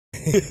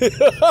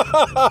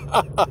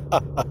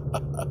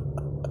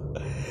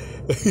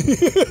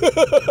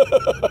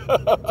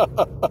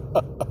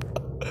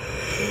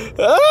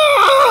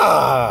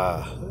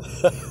Ah!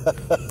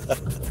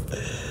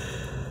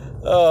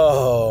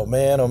 Oh,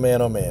 man, oh,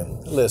 man, oh,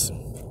 man. Listen,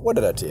 what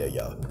did I tell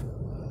y'all?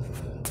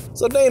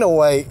 So Dana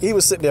White, he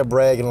was sitting there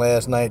bragging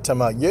last night,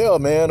 talking about, yeah,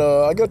 man,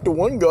 I got the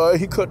one guy,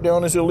 he cut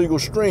down his illegal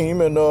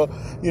stream, and,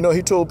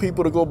 he told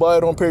people to go buy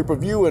it on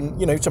pay-per-view, and,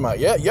 he's talking about,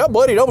 yeah,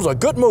 buddy, that was a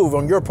good move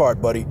on your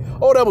part, buddy.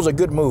 Oh, that was a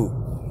good move.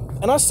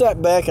 And I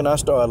sat back and I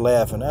started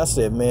laughing. I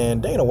said, man,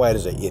 Dana White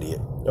is an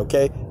idiot,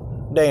 okay?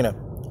 Dana,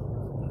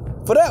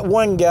 for that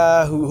one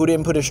guy who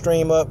didn't put his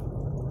stream up,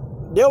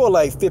 there were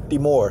like 50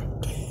 more.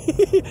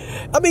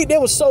 I mean,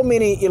 there were so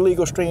many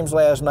illegal streams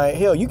last night.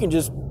 Hell, you can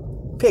just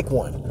pick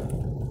one.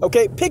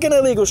 Okay, pick an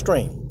illegal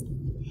stream.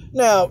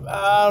 Now,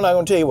 I'm not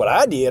going to tell you what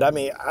I did. I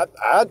mean,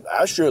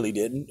 I surely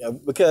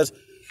didn't, because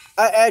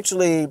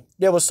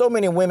there were so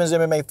many women's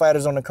MMA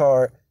fighters on the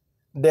card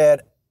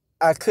that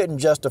I couldn't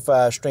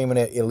justify streaming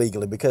it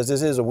illegally, because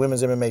this is a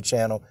women's MMA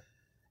channel.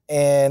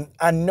 And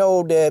I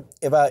know that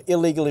if I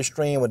illegally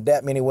stream with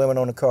that many women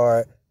on the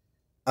card,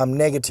 I'm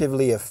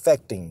negatively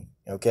affecting,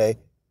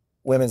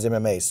 women's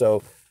MMA.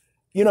 So,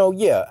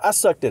 yeah, I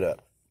sucked it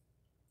up.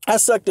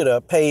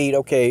 Paid,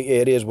 okay,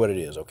 it is what it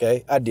is,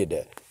 okay? I did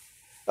that.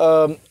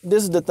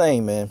 This is the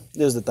thing, man.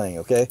 This is the thing,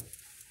 okay?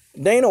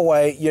 Dana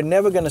White, you're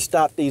never going to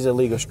stop these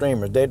illegal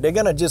streamers. They're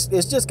going to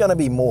it's just going to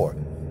be more.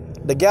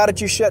 The guy that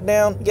you shut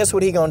down, guess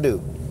what he going to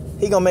do?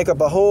 He going to make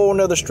up a whole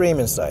nother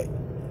streaming site.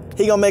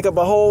 He going to make up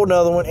a whole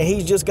nother one, and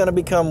he's just going to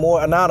become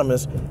more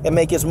anonymous and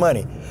make his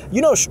money.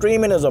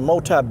 Streaming is a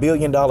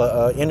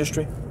multi-billion-dollar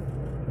industry.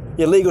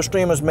 Illegal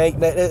streamers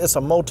it's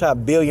a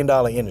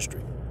multi-billion-dollar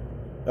industry,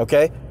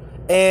 okay?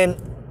 And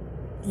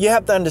you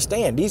have to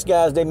understand, these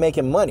guys, they're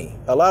making money.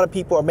 A lot of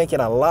people are making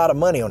a lot of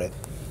money on it.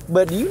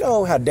 But do you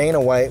know how Dana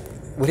White,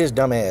 with his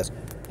dumb ass,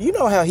 do you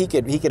know how he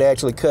could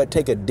actually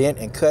take a dent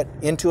and cut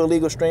into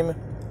illegal streaming?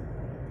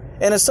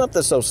 And it's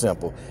something so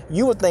simple.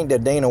 You would think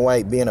that Dana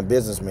White, being a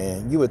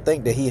businessman, you would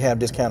think that he'd have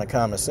this kind of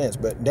common sense,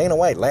 but Dana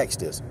White lacks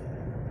this.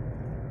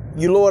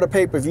 You lower the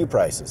pay-per-view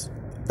prices.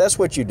 That's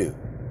what you do.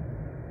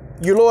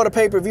 You lower the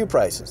pay-per-view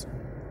prices.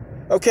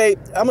 Okay,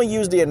 I'm going to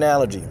use the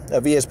analogy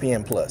of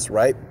ESPN Plus,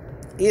 right?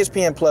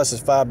 ESPN Plus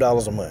is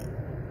 $5 a month.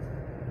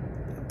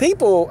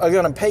 People are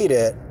going to pay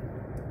that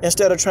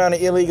instead of trying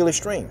to illegally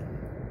stream.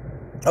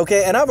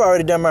 Okay, and I've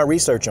already done my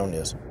research on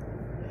this.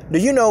 Do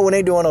you know when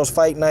they're doing those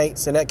fight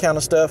nights and that kind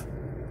of stuff,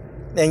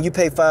 and you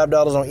pay $5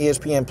 on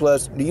ESPN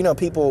Plus, do you know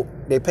people,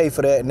 they pay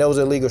for that and those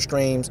illegal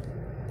streams,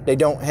 they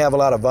don't have a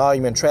lot of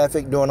volume and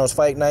traffic during those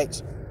fight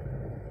nights?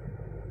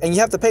 And you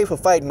have to pay for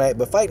fight night,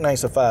 but fight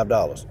nights are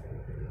 $5.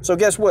 So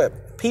guess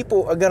what?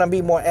 People are going to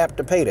be more apt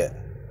to pay that.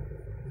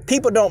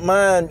 People don't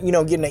mind,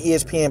 getting an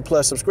ESPN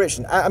Plus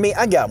subscription. I mean,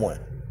 I got one.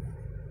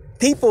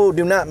 People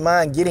do not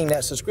mind getting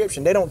that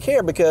subscription. They don't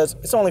care because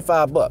it's only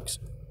 $5.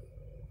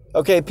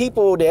 Okay,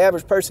 the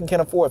average person can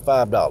afford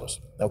 $5.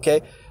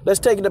 Okay, let's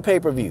take it to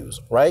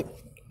pay-per-views, right?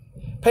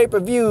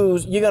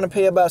 Pay-per-views, you're going to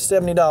pay about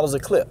 $70 a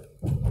clip.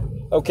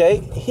 Okay,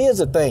 here's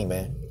the thing,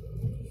 man.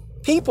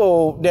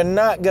 People, they're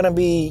not going to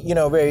be,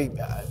 very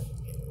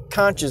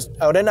conscious,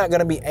 or they're not going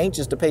to be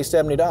anxious to pay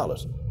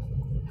 $70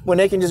 when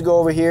they can just go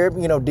over here,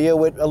 deal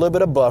with a little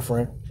bit of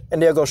buffering,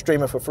 and they'll go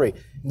stream it for free.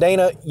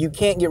 Dana, you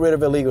can't get rid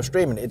of illegal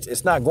streaming.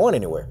 It's not going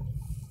anywhere.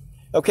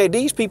 Okay,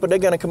 these people, they're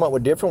going to come up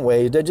with different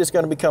ways. They're just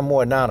going to become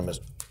more anonymous.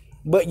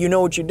 But you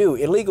know what you do.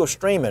 Illegal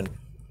streaming,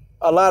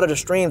 a lot of the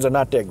streams are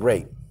not that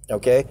great,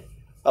 okay?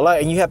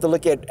 And you have to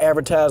look at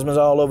advertisements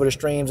all over the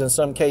streams in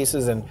some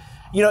cases. And,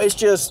 it's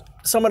just,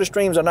 some of the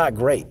streams are not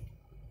great.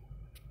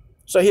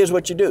 So here's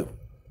what you do.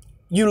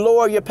 You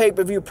lower your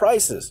pay-per-view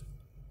prices.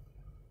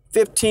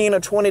 $15 or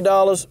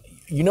 $20.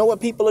 You know what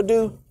people will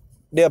do?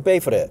 They'll pay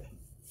for that.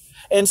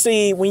 And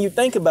see, when you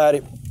think about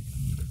it,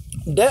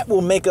 that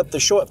will make up the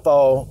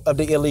shortfall of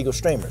the illegal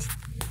streamers.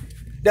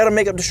 That'll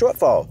make up the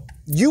shortfall.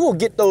 You will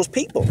get those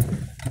people.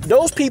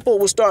 Those people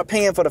will start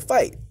paying for the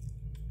fight.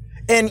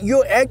 And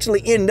you'll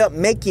actually end up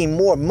making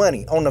more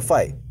money on the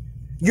fight.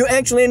 You'll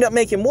actually end up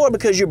making more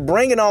because you're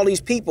bringing all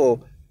these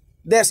people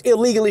that's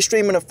illegally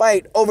streaming a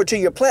fight over to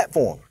your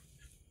platform.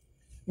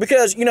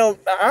 Because,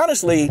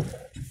 honestly,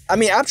 I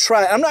mean, I've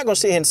tried. I'm not going to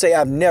sit here and say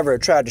I've never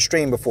tried to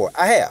stream before.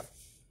 I have.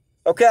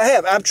 Okay, I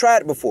have. I've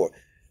tried it before.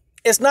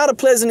 It's not a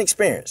pleasant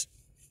experience.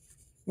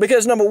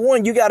 Because number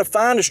one, you got to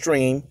find a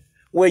stream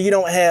where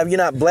you're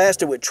not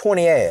blasted with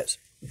 20 ads.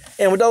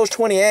 And with those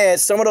 20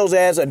 ads, some of those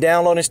ads are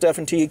downloading stuff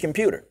into your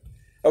computer.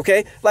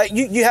 Okay? Like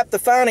you have to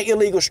find an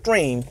illegal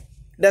stream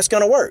that's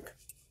going to work.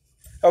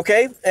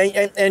 Okay?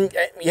 And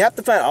you have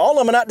to find, all of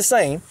them are not the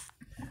same.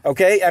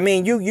 Okay? I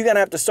mean, you're going to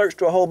have to search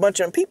through a whole bunch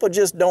of them. People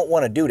just don't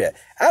want to do that.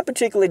 I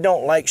particularly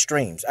don't like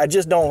streams. I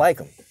just don't like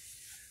them.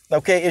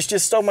 Okay? It's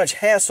just so much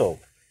hassle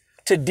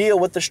to deal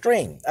with the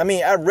stream. I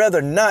mean, I'd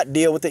rather not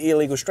deal with the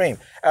illegal stream.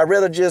 I'd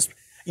rather just,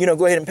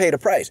 go ahead and pay the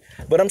price.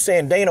 But I'm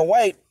saying Dana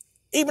White,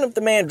 even if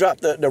the man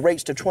dropped the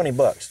rates to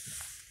 $20,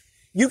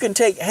 you can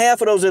take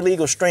half of those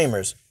illegal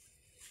streamers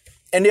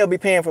and they'll be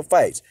paying for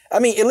fights. I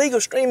mean,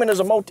 illegal streaming is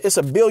it's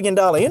a $1 billion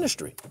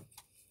industry.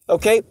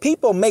 Okay,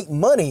 people make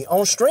money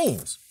on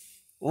streams,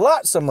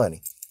 lots of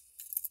money.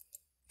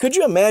 Could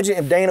you imagine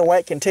if Dana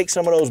White can take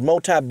some of those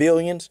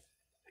multi-billions,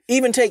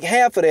 even take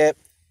half of that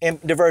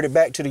and divert it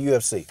back to the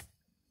UFC?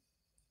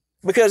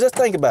 Because let's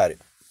think about it.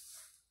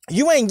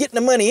 You ain't getting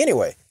the money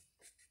anyway.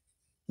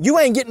 You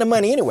ain't getting the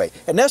money anyway.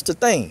 And that's the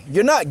thing.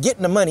 You're not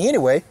getting the money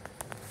anyway.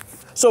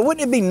 So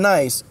wouldn't it be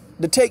nice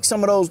to take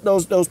some of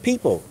those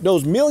people,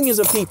 those millions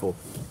of people,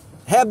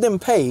 have them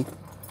pay,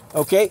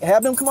 okay?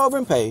 Have them come over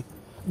and pay.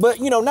 But,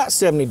 you know, not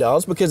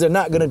 $70 because they're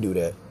not going to do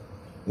that.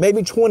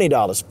 Maybe $20,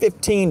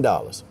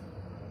 $15.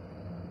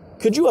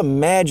 Could you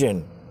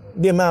imagine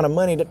the amount of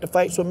money that the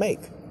fights would make?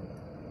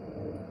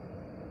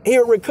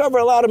 He'll recover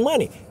a lot of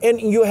money.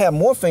 And you'll have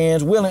more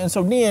fans willing. And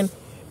so then,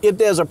 if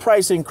there's a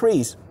price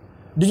increase,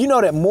 do you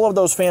know that more of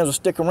those fans will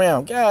stick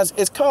around? Guys,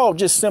 it's called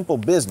just simple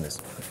business.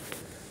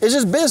 It's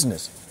just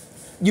business.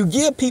 You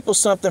give people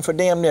something for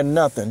damn near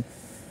nothing.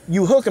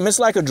 You hook them. It's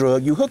like a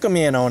drug. You hook them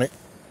in on it.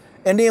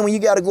 And then when you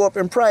got to go up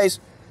in price,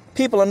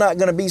 people are not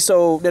going to be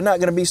so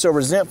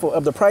resentful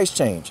of the price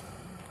change.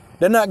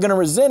 They're not going to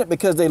resent it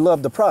because they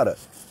love the product.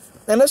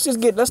 And let's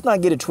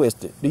not get it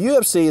twisted. The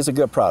UFC is a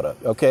good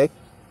product, okay?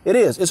 It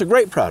is. It's a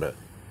great product.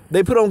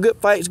 They put on good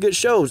fights, good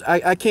shows.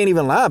 I can't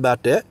even lie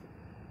about that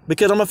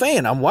because I'm a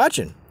fan. I'm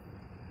watching.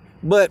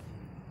 But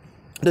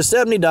the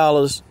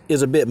 $70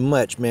 is a bit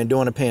much, man,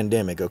 during a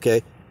pandemic,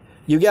 okay?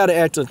 You got to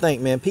actually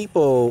think, man,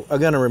 people are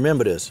going to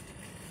remember this.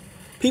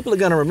 People are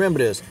going to remember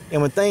this.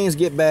 And when things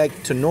get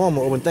back to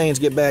normal, or when things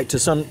get back to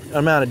some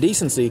amount of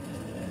decency,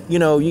 you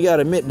know, you got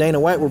to admit Dana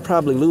White will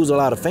probably lose a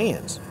lot of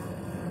fans.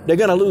 They're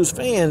going to lose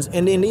fans,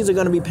 and then these are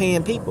going to be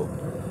paying people.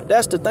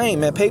 That's the thing,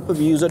 man.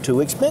 Pay-per-views are too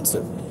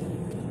expensive.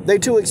 They're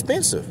too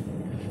expensive.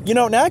 You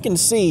know, now I can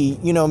see,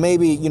 you know,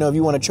 maybe, you know, if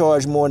you want to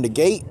charge more in the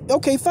gate,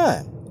 okay,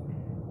 fine.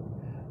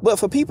 But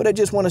for people that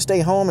just want to stay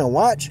home and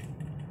watch,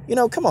 you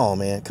know, come on,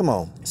 man, come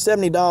on.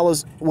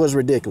 $70 was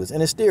ridiculous,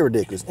 and it's still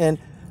ridiculous. And,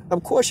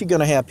 of course, you're going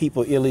to have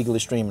people illegally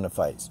streaming the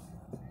fights.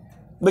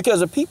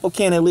 Because if people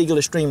can't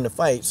illegally stream the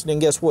fights, then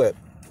guess what?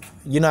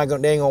 They ain't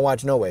going to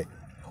watch no way.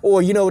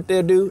 Or you know what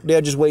they'll do?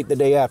 They'll just wait the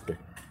day after.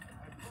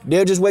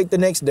 They'll just wait the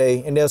next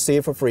day, and they'll see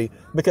it for free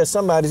because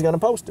somebody's going to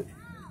post it.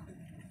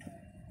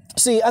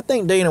 See, I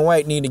think Dana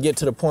White need to get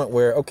to the point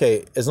where,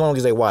 okay, as long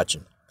as they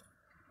watching.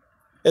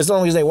 As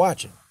long as they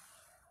watching.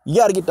 You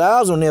got to get the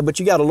eyes on there, but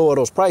you got to lower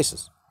those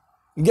prices.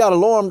 You got to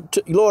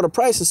lower the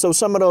prices so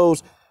some of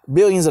those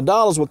billions of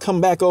dollars will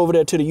come back over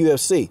there to the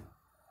UFC.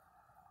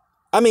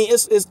 I mean,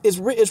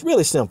 it's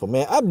really simple,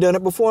 man. I've done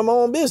it before in my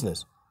own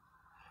business.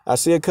 I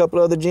see a couple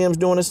of other gyms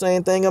doing the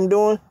same thing I'm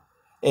doing,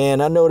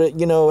 and I know that,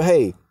 you know,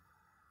 hey,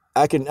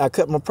 I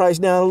cut my price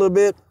down a little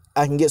bit.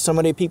 I can get some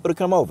of their people to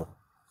come over.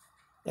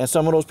 And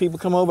some of those people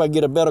come over, I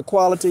get a better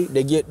quality.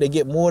 They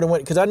get more than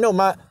what, because I know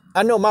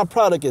my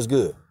product is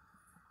good.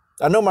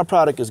 I know my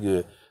product is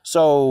good.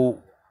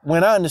 So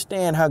when I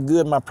understand how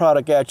good my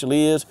product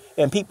actually is,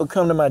 and people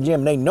come to my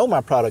gym, they know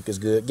my product is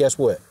good, guess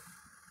what?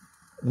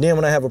 Then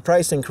when I have a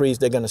price increase,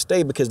 they're going to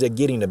stay because they're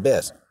getting the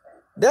best.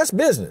 That's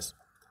business.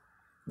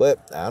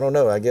 But I don't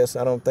know. I guess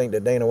I don't think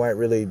that Dana White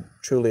really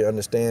truly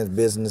understands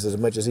business as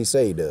much as he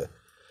say he does.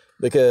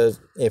 Because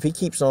if he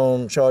keeps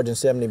on charging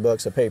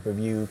 $70 a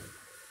pay-per-view,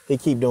 he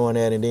keep doing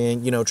that, and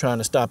then, you know, trying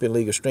to stop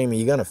illegal streaming,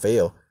 you're going to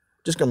fail.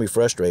 Just going to be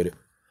frustrated.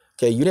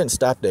 Okay, you didn't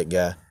stop that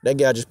guy. That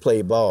guy just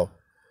played ball.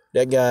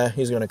 That guy,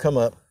 he's going to come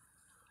up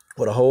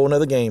with a whole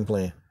nother game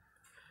plan.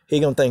 He's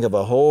going to think of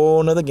a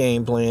whole nother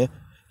game plan.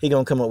 He's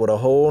going to come up with a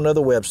whole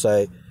nother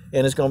website,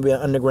 and it's going to be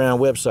an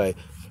underground website.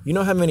 You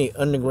know how many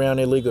underground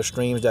illegal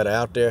streams that are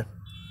out there?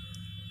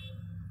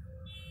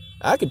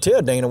 I could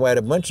tell Dana White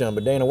a bunch of them,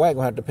 but Dana White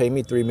going to have to pay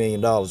me $3 million,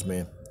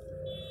 man.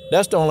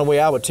 That's the only way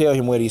I would tell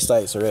him where these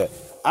sites are at.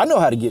 I know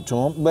how to get to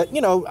them, but,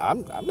 you know,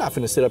 I'm not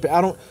finna sit up here.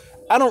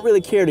 I don't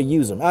really care to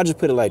use them. I'll just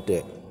put it like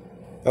that.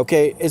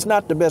 Okay? It's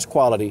not the best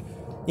quality.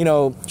 You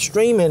know,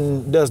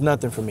 streaming does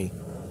nothing for me.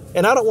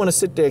 And I don't want to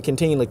sit there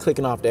continually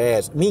clicking off the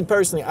ads. Me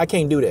personally, I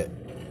can't do that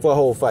for a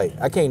whole fight.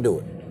 I can't do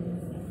it.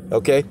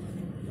 Okay?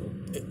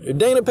 If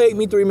Dana paid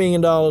me $3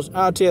 million,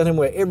 I'll tell him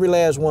where every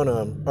last one of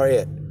them are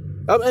at.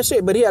 That's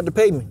it, but he had to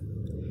pay me.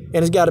 And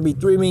it's got to be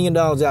 $3 million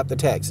after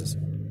taxes.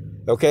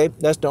 Okay?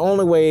 That's the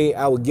only way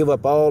I would give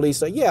up all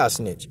these. Yeah, I'll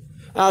snitch.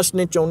 I'll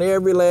snitch on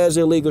every last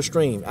illegal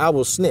stream. I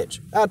will snitch.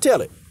 I'll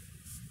tell it.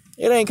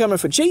 It ain't coming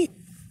for cheap.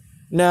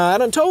 Now, I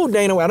done told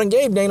Dana, I done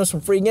gave Dana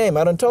some free game.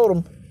 I done told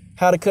him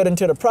how to cut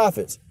into the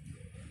profits.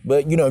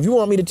 But, you know, if you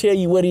want me to tell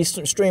you where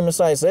these streaming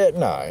sites at,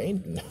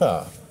 I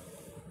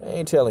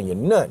ain't telling you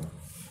nothing.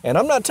 And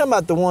I'm not talking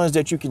about the ones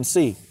that you can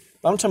see.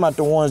 I'm talking about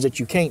the ones that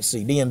you can't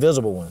see, the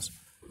invisible ones.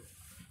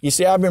 You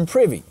see, I've been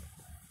privy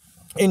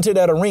into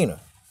that arena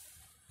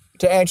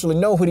to actually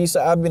know who these,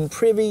 I've been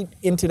privy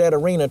into that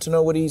arena to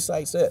know where these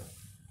sites at.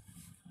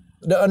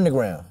 The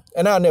underground.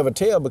 And I'll never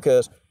tell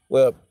because,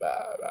 well,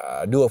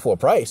 I do it for a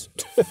price.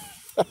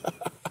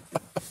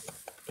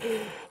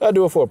 I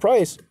do it for a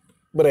price,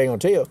 but I ain't gonna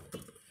tell.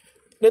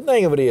 The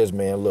thing of it is,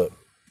 man, look.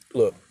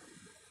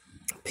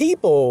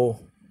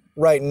 people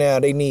right now,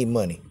 they need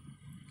money.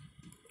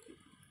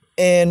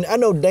 And I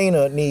know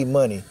Dana need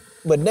money,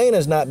 but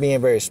Dana's not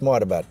being very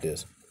smart about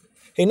this.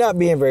 He's not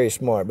being very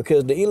smart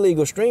because the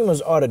illegal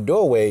streamers are the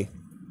doorway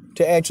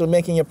to actually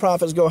making your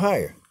profits go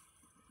higher.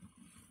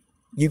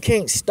 You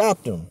can't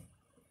stop them.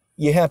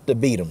 You have to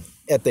beat them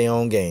at their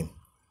own game.